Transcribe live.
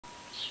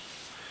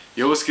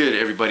Yo, what's good,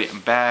 everybody?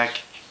 I'm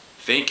back.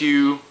 Thank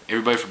you,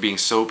 everybody, for being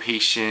so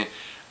patient.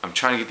 I'm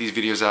trying to get these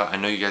videos out. I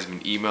know you guys have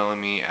been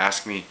emailing me,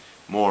 asking me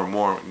more and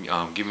more,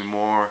 give me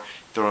more,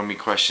 throwing me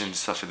questions,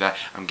 stuff like that.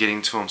 I'm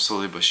getting to them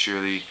slowly but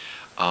surely.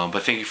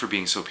 But thank you for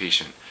being so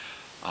patient.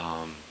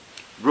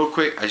 Real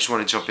quick, I just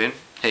want to jump in.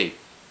 Hey,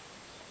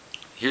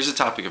 here's the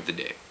topic of the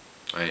day.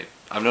 Right?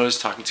 I've noticed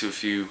talking to a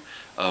few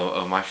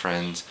of my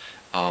friends,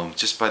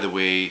 just by the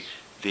way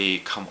they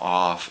come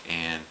off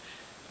and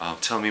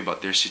tell me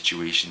about their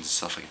situations and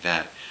stuff like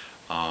that.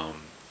 I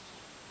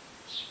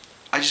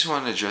just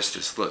want to address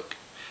this. Look,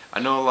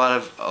 I know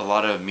a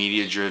lot of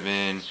media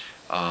driven.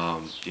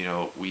 You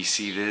know, we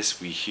see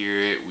this, we hear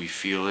it, we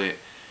feel it,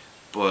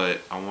 but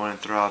I want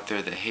to throw out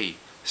there that, hey,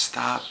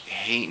 stop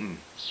hating.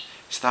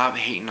 Stop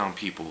hating on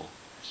people.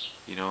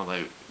 You know,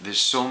 like, there's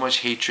so much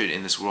hatred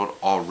in this world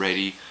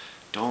already.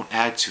 Don't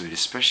add to it,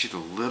 especially the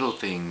little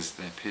things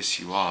that piss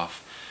you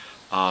off.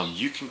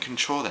 You can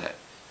control that.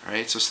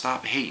 Alright, so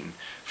stop hating.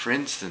 For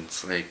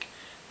instance, like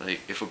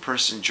if a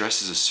person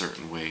dresses a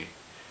certain way,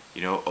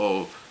 you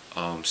know,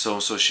 so and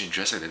so shouldn't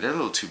dress like that. They're a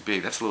little too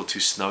big. That's a little too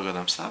snug on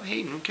them. Stop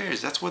hating. Who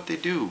cares? That's what they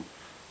do.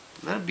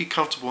 Let them be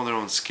comfortable in their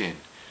own skin.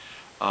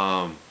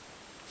 I've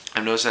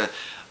noticed that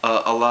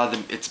a lot of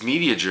them, it's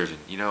media driven.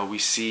 You know, we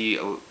see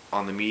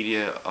on the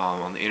media,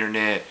 on the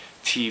internet,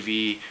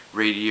 TV,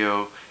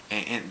 radio,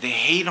 and they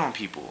hate on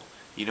people.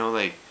 You know,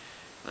 like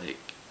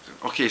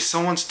okay,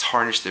 someone's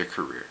tarnished their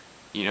career.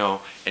 You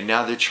know, and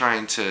now they're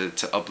trying to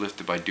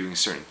uplift it by doing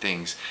certain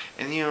things,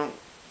 and you know,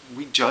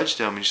 we judge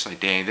them and just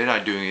like, dang, they're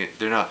not doing it,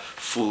 they're not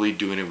fully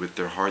doing it with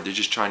their heart, they're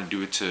just trying to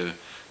do it to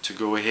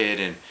go ahead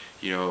and,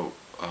 you know,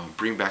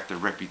 bring back their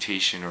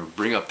reputation, or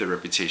bring up their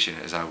reputation,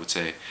 as I would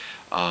say,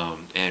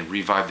 and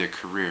revive their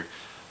career.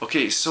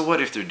 Okay, so what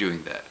if they're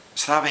doing that?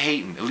 Stop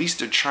hating. At least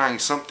they're trying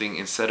something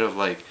instead of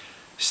like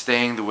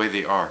staying the way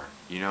they are.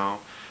 You know,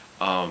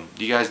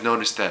 you guys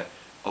notice that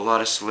a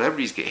lot of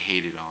celebrities get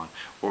hated on,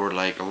 or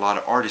like a lot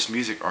of artists,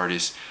 music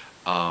artists,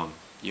 you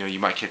know, you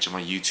might catch them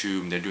on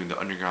YouTube and they're doing the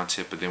underground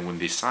tip, but then when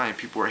they sign,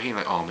 people are hating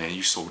like, oh man,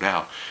 you sold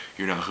out,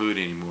 you're not hood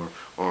anymore,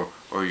 or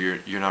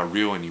you're not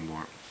real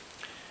anymore.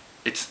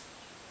 It's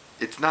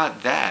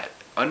not that.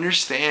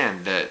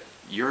 Understand that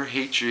your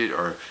hatred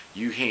or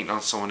you hating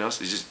on someone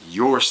else is just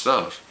your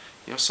stuff.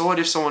 You know, so what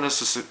if someone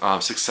else is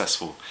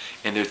successful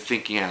and they're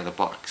thinking out of the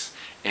box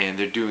and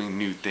they're doing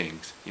new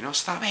things? You know,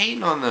 stop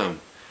hating on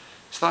them.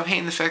 Stop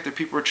hating the fact that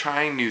people are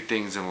trying new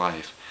things in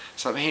life.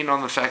 Stop hating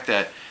on the fact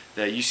that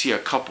you see a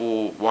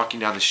couple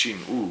walking down the street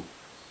and, ooh,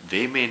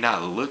 they may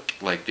not look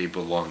like they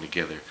belong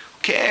together.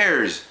 Who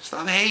cares?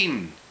 Stop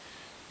hating.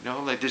 You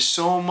know, like, there's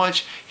so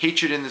much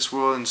hatred in this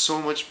world, and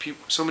so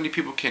many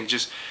people can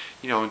just,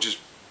 you know, just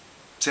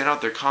send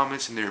out their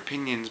comments and their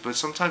opinions, but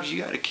sometimes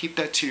you got to keep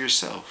that to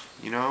yourself,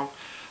 you know?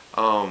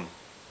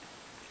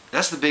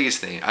 That's the biggest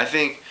thing. I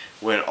think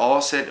when it's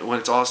all said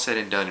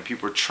and done, and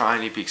people are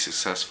trying to be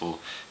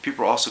successful,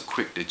 people are also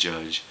quick to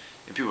judge,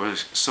 and people are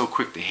so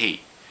quick to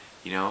hate,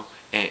 you know.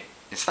 And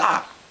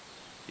stop.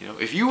 You know,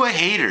 if you're a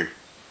hater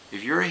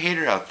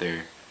out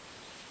there,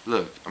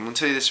 look, I'm gonna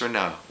tell you this right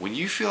now. When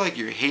you feel like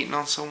you're hating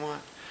on someone,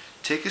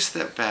 take a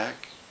step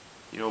back,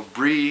 you know,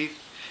 breathe,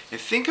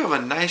 and think of a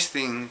nice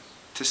thing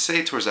to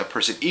say towards that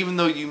person, even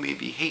though you may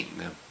be hating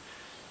them.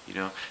 You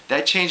know,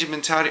 that change in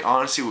mentality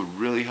honestly would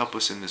really help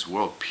us in this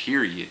world,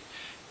 period.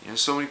 You know,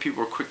 so many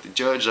people are quick to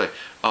judge, like,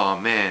 oh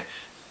man,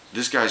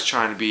 this guy's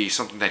trying to be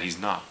something that he's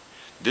not.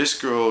 This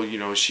girl, you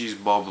know, she's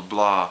blah blah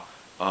blah,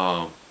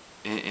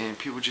 and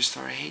people just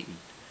start hating.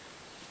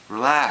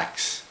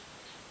 Relax.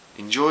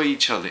 Enjoy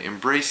each other.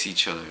 Embrace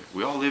each other.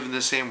 We all live in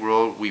the same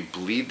world. We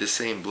bleed the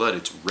same blood.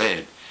 It's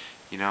red,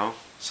 you know.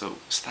 So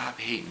stop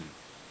hating.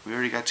 We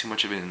already got too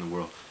much of it in the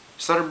world.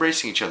 Start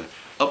embracing each other.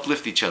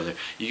 Uplift each other.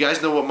 You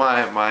guys know what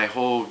my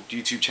whole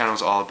YouTube channel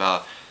is all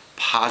about.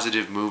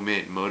 Positive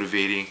movement,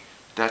 motivating.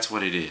 That's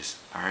what it is.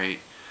 Alright?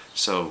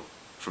 So,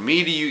 from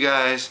me to you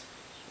guys,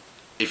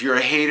 if you're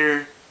a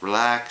hater,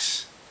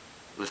 relax.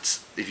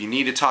 If you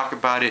need to talk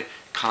about it,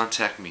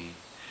 contact me.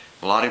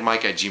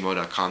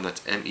 melodicmic@gmail.com.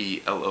 That's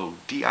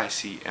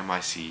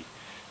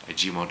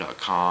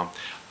melodicmic@gmail.com.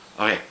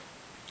 Okay.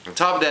 On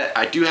top of that,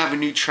 I do have a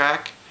new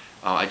track.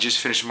 I just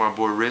finished my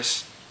boy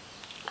Riss.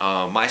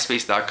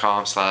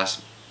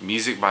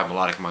 MySpace.com/music by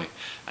Melodic Mike.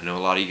 I know a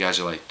lot of you guys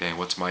are like, dang,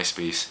 what's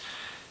MySpace?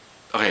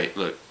 Okay,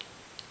 look,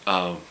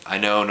 I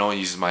know no one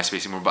uses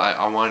MySpace anymore, but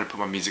I wanted to put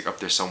my music up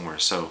there somewhere.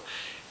 So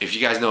if you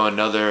guys know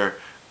another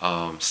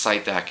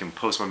site that I can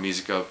post my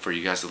music up for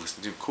you guys to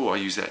listen to, cool, I'll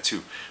use that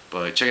too.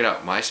 But check it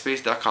out,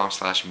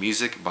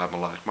 myspace.com/music by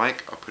Melodic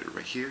Mike. I'll put it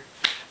right here.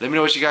 Let me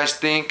know what you guys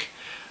think.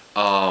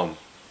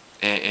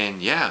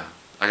 And yeah,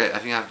 I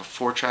think I have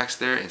 4 tracks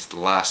there, and it's the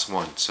last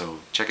one.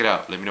 So check it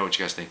out. Let me know what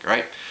you guys think,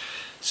 alright?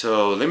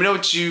 So let me know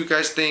what you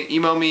guys think.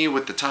 Email me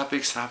with the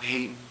topic. Stop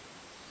hating.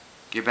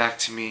 Get back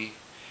to me.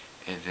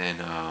 And then,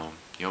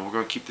 you know, we're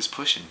going to keep this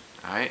pushing,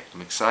 alright?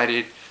 I'm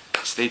excited.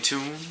 Stay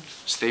tuned.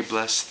 Stay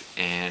blessed.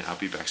 And I'll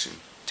be back soon.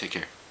 Take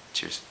care.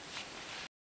 Cheers.